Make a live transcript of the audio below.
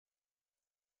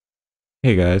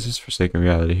Hey guys, this is Forsaken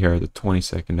Reality here at the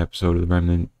 22nd episode of the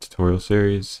Remnant tutorial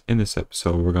series. In this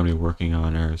episode, we're going to be working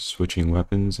on our switching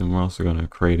weapons, and we're also going to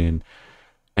create an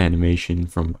animation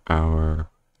from our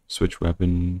switch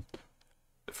weapon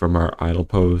from our idle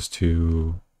pose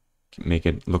to make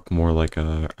it look more like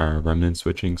our Remnant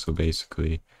switching. So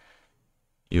basically,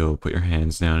 you'll put your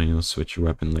hands down and you'll switch your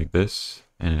weapon like this,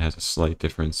 and it has a slight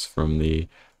difference from the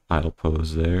idle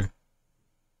pose there.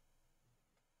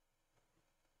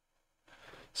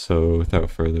 So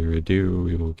without further ado,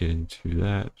 we will get into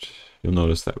that. You'll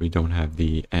notice that we don't have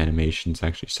the animations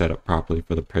actually set up properly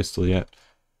for the pistol yet.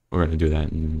 We're going to do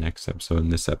that in the next episode. In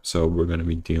this episode, we're going to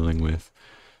be dealing with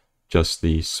just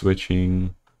the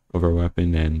switching of our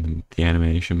weapon and the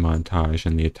animation montage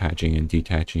and the attaching and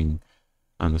detaching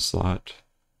on the slot.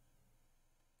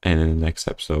 And in the next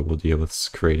episode, we'll deal with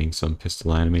creating some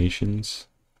pistol animations.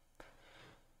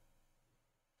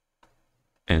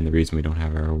 And the reason we don't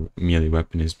have our melee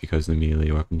weapon is because the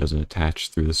melee weapon doesn't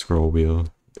attach through the scroll wheel.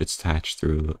 It's attached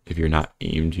through, if you're not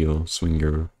aimed, you'll swing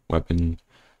your weapon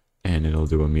and it'll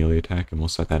do a melee attack, and we'll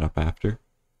set that up after.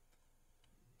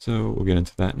 So we'll get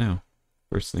into that now.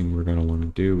 First thing we're going to want to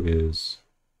do is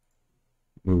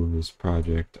move this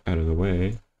project out of the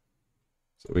way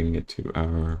so we can get to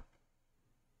our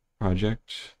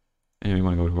project. And we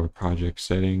want to go to our project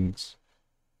settings,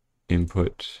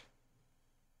 input,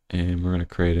 and we're going to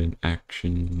create an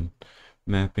action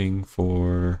mapping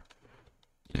for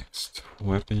next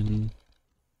weapon.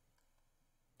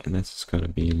 And this is going to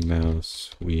be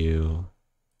mouse wheel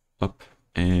up,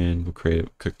 and we'll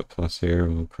click the plus here,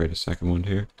 and we'll create a second one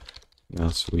here.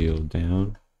 Mouse wheel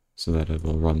down, so that it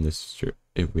will run this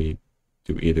if we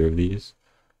do either of these.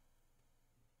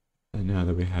 And now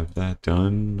that we have that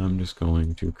done, I'm just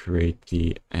going to create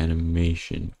the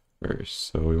animation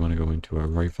first. So we want to go into our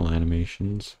rifle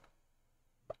animations.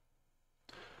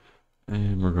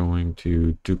 And we're going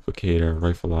to duplicate our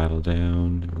rifle idle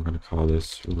down. And we're going to call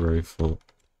this rifle,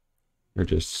 or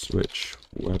just switch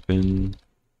weapon.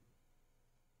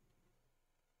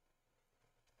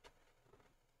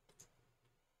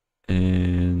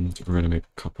 And we're going to make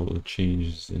a couple of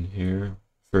changes in here.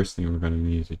 First thing we're going to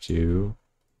need to do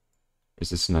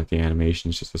is, this is not the animation,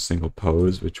 it's just a single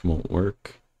pose, which won't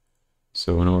work.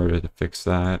 So in order to fix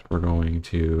that, we're going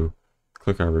to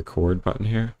click our record button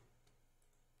here.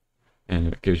 And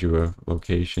it gives you a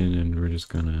location, and we're just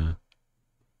gonna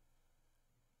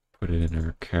put it in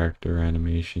our character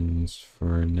animations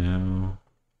for now.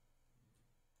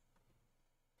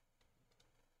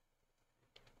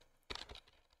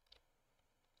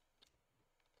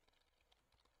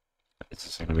 This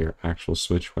is gonna be our actual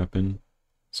switch weapon.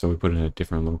 So we put it in a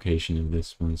different location in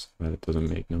this one so that it doesn't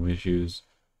make no issues.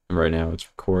 And right now it's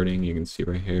recording, you can see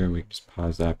right here, and we can just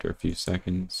pause after a few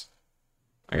seconds.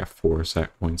 I got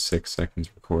 4.6 seconds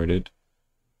recorded.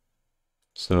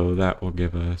 So that will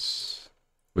give us,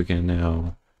 we can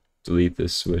now delete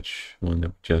this switch one that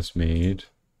we just made.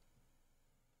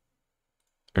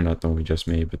 Or not the one we just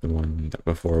made, but the one that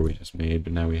before we just made.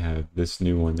 But now we have this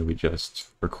new one that we just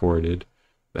recorded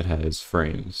that has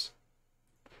frames.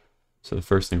 So the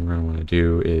first thing we're going to want to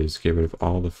do is get rid of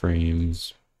all the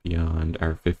frames beyond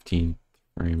our 15th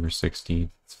frame or 16th.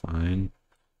 It's fine.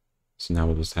 So now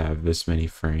we'll just have this many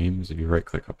frames. If you right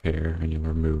click up here and you'll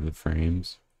remove the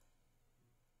frames.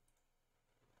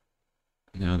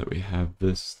 Now that we have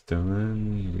this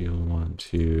done, we'll want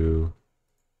to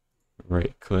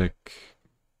right click,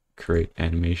 create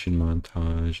animation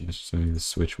montage, and this is going to be the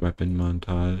switch weapon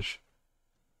montage.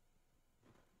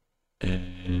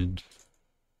 And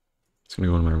it's going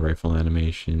to be one of my rifle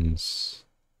animations.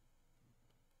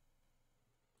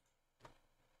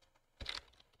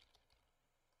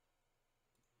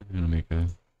 I'm going to make a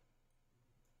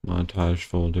montage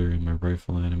folder in my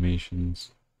rifle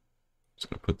animations. Just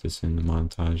going to put this in the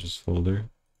montages folder.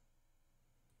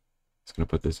 Just going to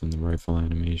put this in the rifle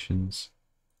animations.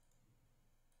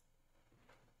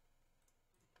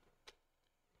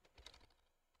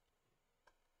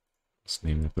 Let's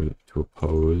name that to a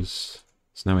pose.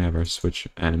 So now we have our switch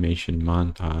animation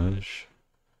montage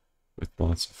with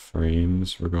lots of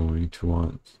frames. We're going to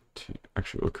want to,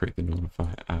 actually we'll create the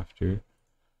notify after.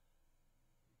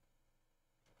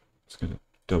 Just going to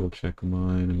double check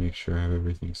mine and make sure I have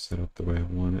everything set up the way I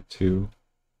want it to.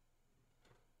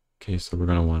 Okay, so we're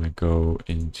going to want to go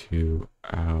into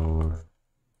our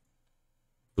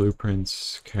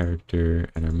blueprints character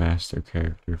and our master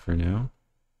character for now.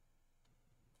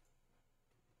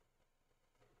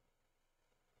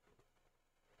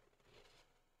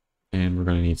 And we're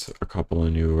going to need a couple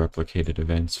of new replicated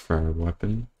events for our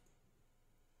weapon.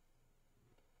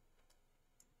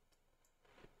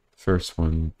 First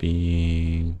one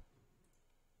being,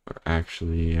 or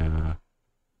actually, we're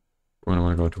gonna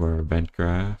want to go to our event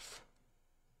graph.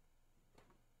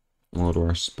 We'll go to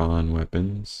our spawn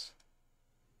weapons.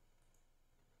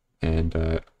 And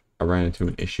I ran into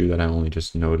an issue that I only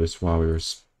just noticed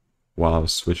while I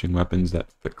was switching weapons, that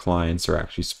the clients are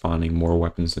actually spawning more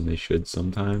weapons than they should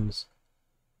sometimes.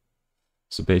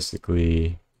 So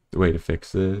basically, the way to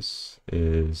fix this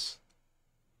is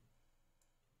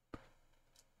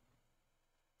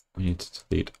we need to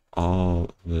delete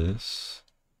all this.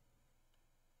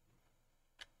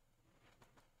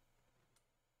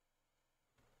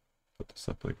 Put this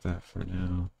up like that for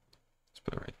now. Let's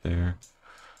put it right there.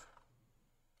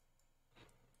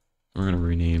 We're going to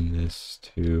rename this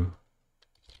to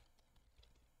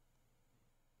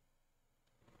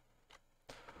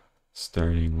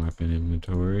starting weapon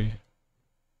inventory.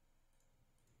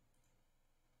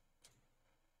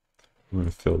 I'm going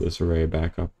to fill this array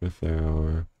back up with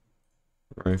our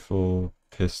rifle,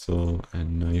 pistol,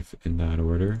 and knife in that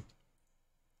order.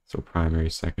 So primary,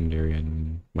 secondary,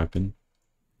 and weapon.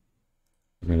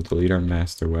 We're going to delete our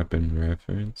master weapon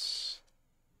reference.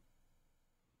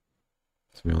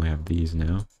 So we only have these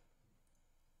now.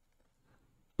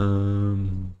 We're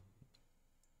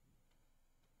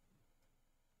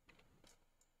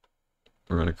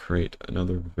going to create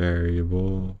another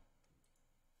variable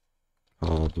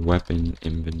called weapon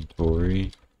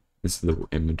inventory. This is the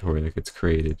inventory that gets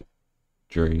created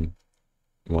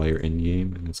while you're in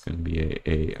game, and it's going to be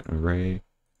an array.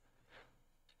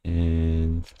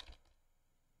 And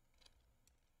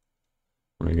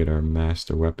we're going to get our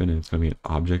master weapon, and it's going to be an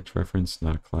object reference,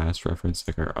 not a class reference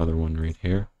like our other one right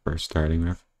here, for our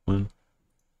starting one.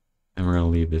 And we're going to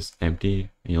leave this empty,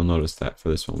 and you'll notice that for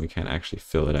this one we can't actually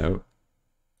fill it out.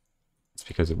 It's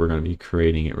because we're going to be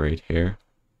creating it right here.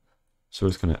 So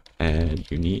we're just going to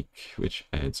add unique, which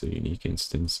adds a unique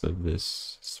instance of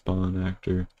this spawn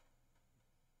actor.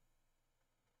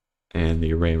 And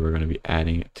the array we're going to be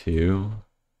adding it to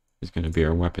is going to be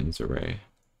our weapons array.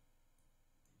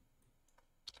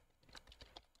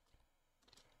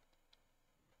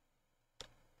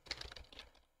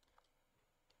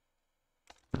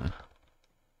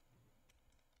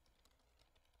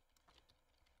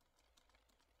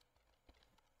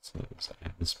 So let's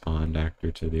add the spawned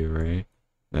actor to the array.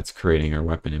 That's creating our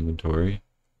weapon inventory.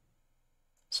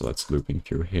 So that's looping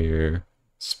through here,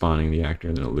 spawning the actor,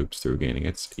 and then it loops through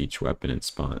gaining each weapon and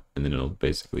spawn, and then it'll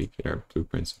basically get our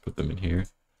blueprints and put them in here.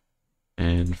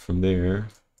 And from there,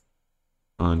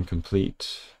 on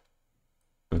complete,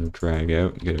 I'm going to drag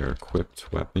out and get our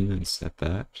equipped weapon and set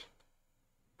that.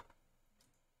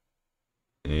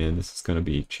 And this is going to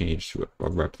be changed to a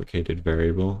replicated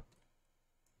variable.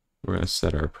 We're going to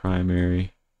set our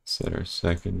primary, set our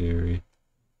secondary,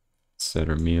 set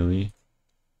our melee.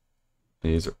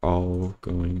 These are all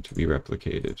going to be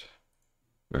replicated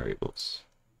variables.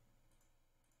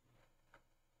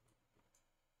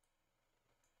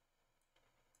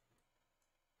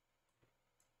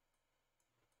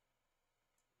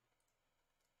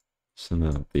 So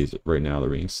now right now they're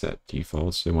being set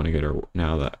defaults. So we want to get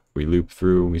now that we loop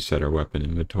through, we set our weapon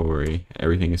inventory.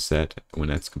 Everything is set. When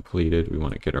that's completed, we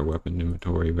want to get our weapon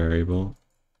inventory variable,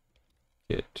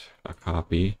 get a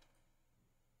copy,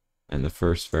 and the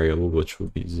first variable, which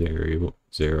would be 0.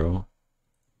 So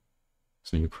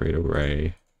you create an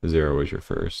array. 0 is your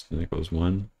first, and it goes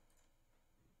 1.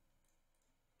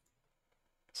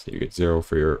 So you get 0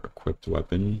 for your equipped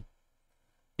weapon.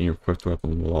 And your equipped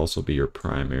weapon will also be your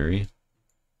primary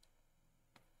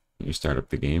when you start up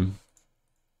the game.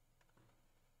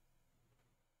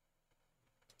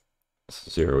 So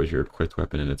 0 is your equipped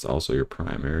weapon, and it's also your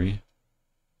primary.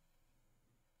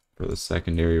 For the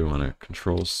secondary, we want to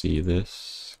Control-C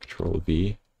this,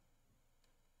 Control-V,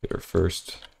 get our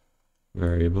first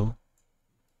variable.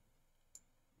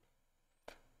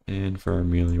 And for our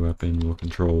melee weapon, we'll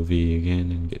Control-V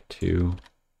again and get 2.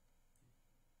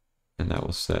 And that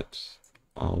will set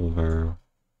all of our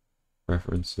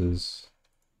references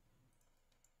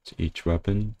to each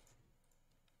weapon.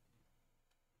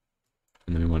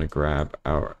 And then we want to grab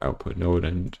our output node,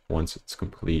 and once it's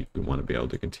complete, we want to be able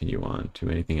to continue on to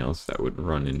anything else that would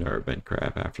run into our event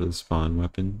graph after the spawn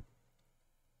weapon.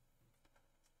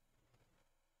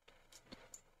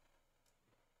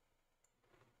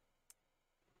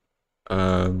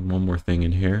 One more thing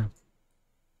in here.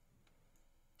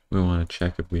 We want to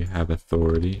check if we have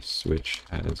authority. Switch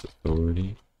has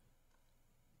authority.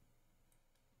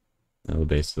 That will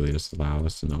basically just allow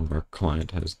us to know if our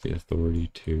client has the authority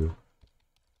to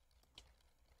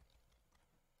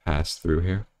pass through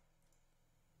here.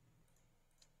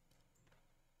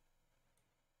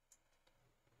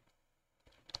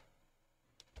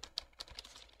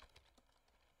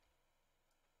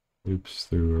 loops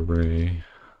through array.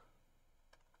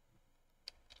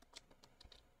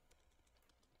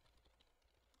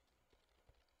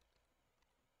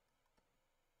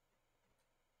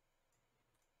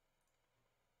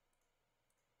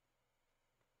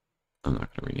 I'm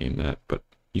not going to rename that, but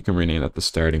you can rename that the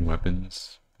starting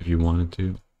weapons if you wanted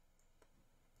to.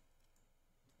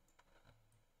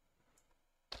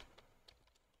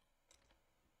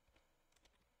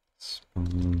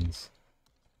 Spawns.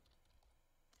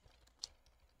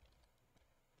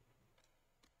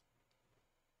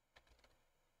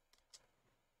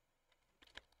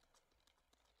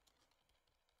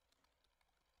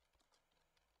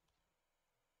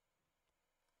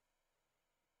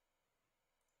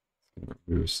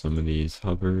 Remove some of these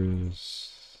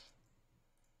hovers.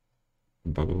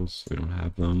 Bubbles, we don't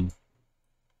have them.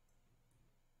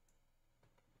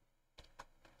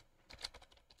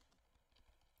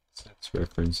 Sets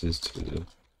references to the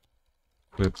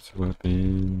equipped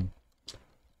weapon.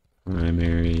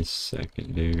 Primary,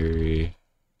 secondary.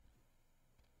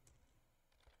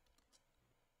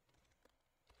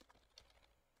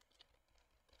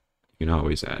 You can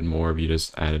always add more if you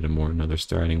just added another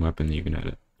starting weapon. You can add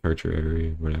a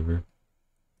tertiary, whatever.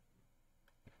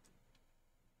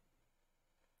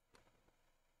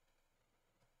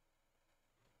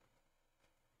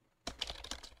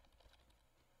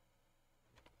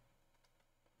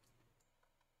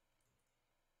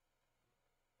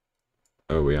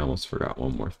 Oh, we almost forgot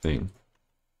one more thing.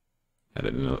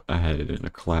 I had it in a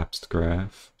collapsed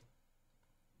graph.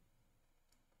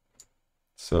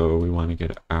 So we want to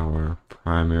get our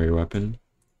primary weapon.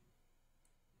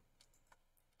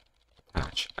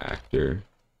 Attach actor.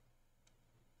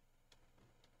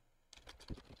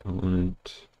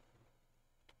 Component.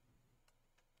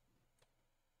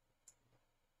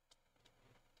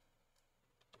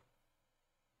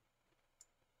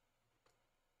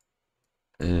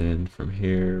 And from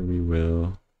here we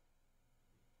will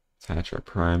attach our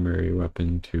primary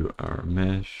weapon to our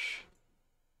mesh.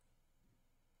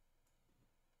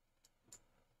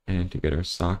 And to get our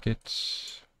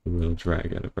socket, we will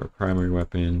drag out of our primary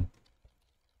weapon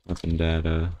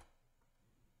data,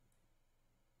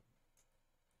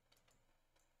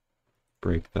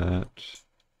 break that,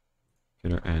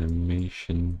 get our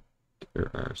animation,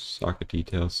 or our socket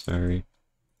details, sorry,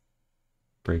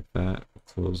 break that,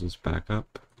 close this back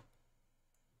up,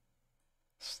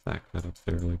 stack that up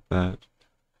there like that.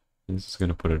 And this is going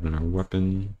to put it in our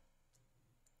weapon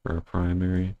for our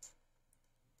primary.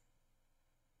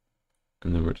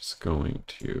 And then we're just going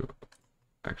to,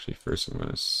 actually first I'm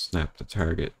going to snap the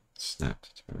target,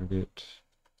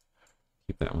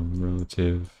 keep that one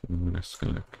relative, and we're just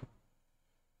going to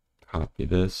copy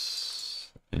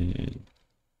this and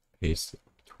paste it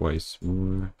twice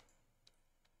more.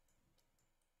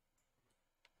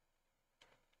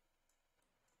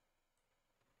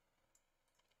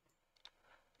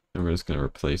 And we're just going to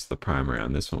replace the primary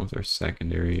on this one with our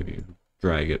secondary. If you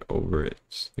drag it over it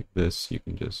just like this, you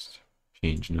can just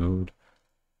change node.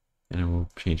 And it will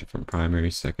change it from primary,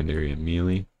 secondary, and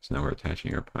melee. So now we're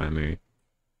attaching our primary,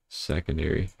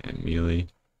 secondary, and melee.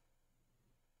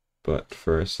 But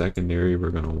for our secondary,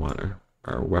 we're going to want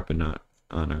our weapon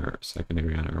on our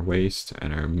secondary on our waist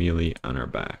and our melee on our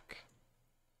back.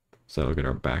 So we'll get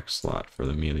our back slot for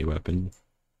the melee weapon.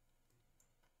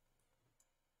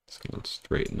 Just going to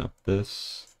straighten up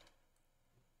this.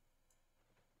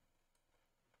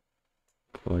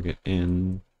 Plug it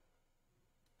in.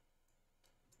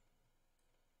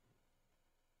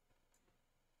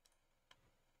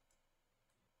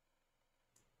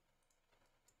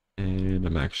 And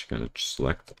I'm actually going to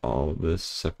select all of this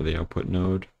except for the output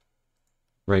node.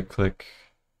 Right click,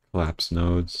 collapse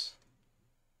nodes.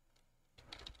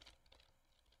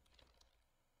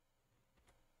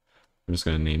 I'm just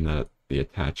going to name that the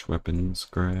attach weapons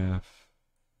graph.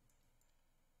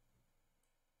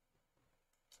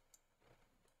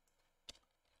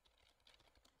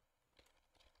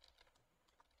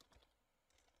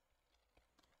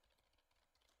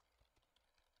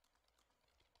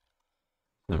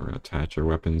 Then we're going to attach our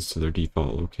weapons to their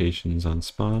default locations on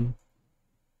spawn.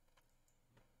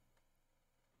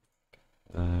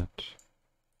 That.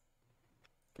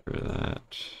 Get rid of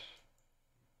that.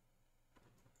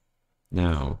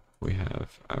 Now we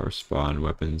have our spawn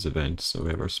weapons event. So we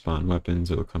have our spawn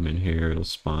weapons. It'll come in here. It'll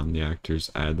spawn the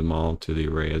actors, add them all to the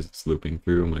array as it's looping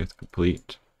through. And when it's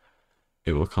complete,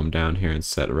 it will come down here and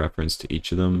set a reference to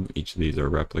each of them. Each of these are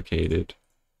replicated.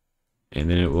 And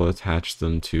then it will attach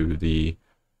them to the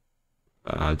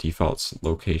default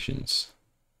locations.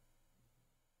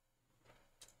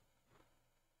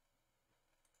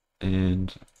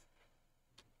 And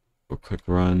we'll click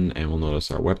run, and we'll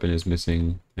notice our weapon is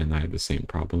missing, and I had the same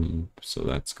problem, so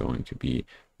that's going to be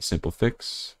a simple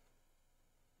fix.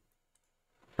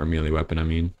 Our melee weapon, I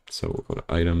mean. So we'll go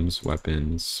to items,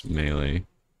 weapons, melee.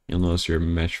 You'll notice your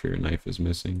mesh for your knife is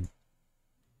missing.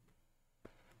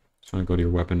 So want to go to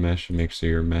your weapon mesh and make sure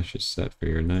your mesh is set for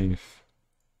your knife.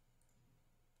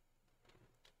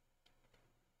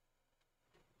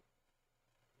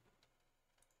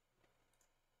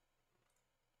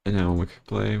 And now when we click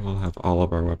play, we'll have all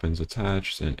of our weapons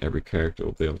attached and every character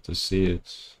will be able to see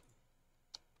it.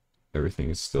 Everything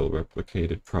is still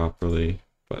replicated properly,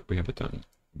 but we have it done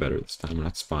better this time. We're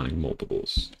not spawning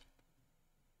multiples.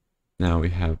 Now we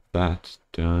have that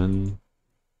done.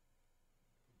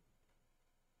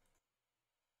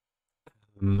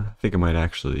 I think I might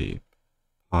actually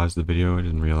pause the video. I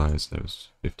didn't realize that was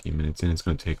 15 minutes in. It's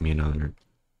going to take me another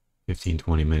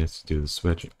 15-20 minutes to do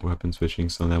the weapon switching.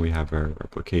 So now we have our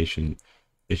replication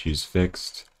issues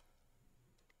fixed.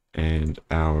 And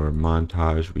our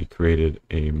montage, we created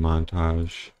a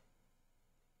montage.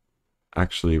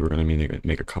 Actually, we're going to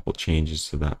make a couple changes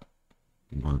to that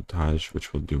montage,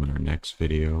 which we'll do in our next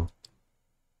video.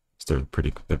 They're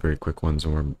very quick ones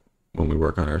when we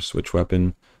work on our switch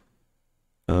weapon.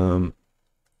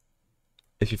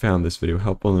 If you found this video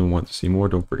helpful and want to see more,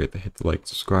 don't forget to hit the like and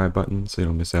subscribe button so you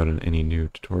don't miss out on any new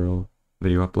tutorial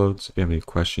video uploads. If you have any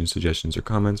questions, suggestions, or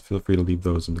comments, feel free to leave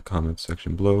those in the comments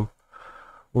section below,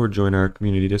 or join our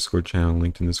community Discord channel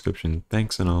linked in the description.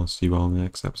 Thanks, and I'll see you all in the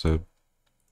next episode.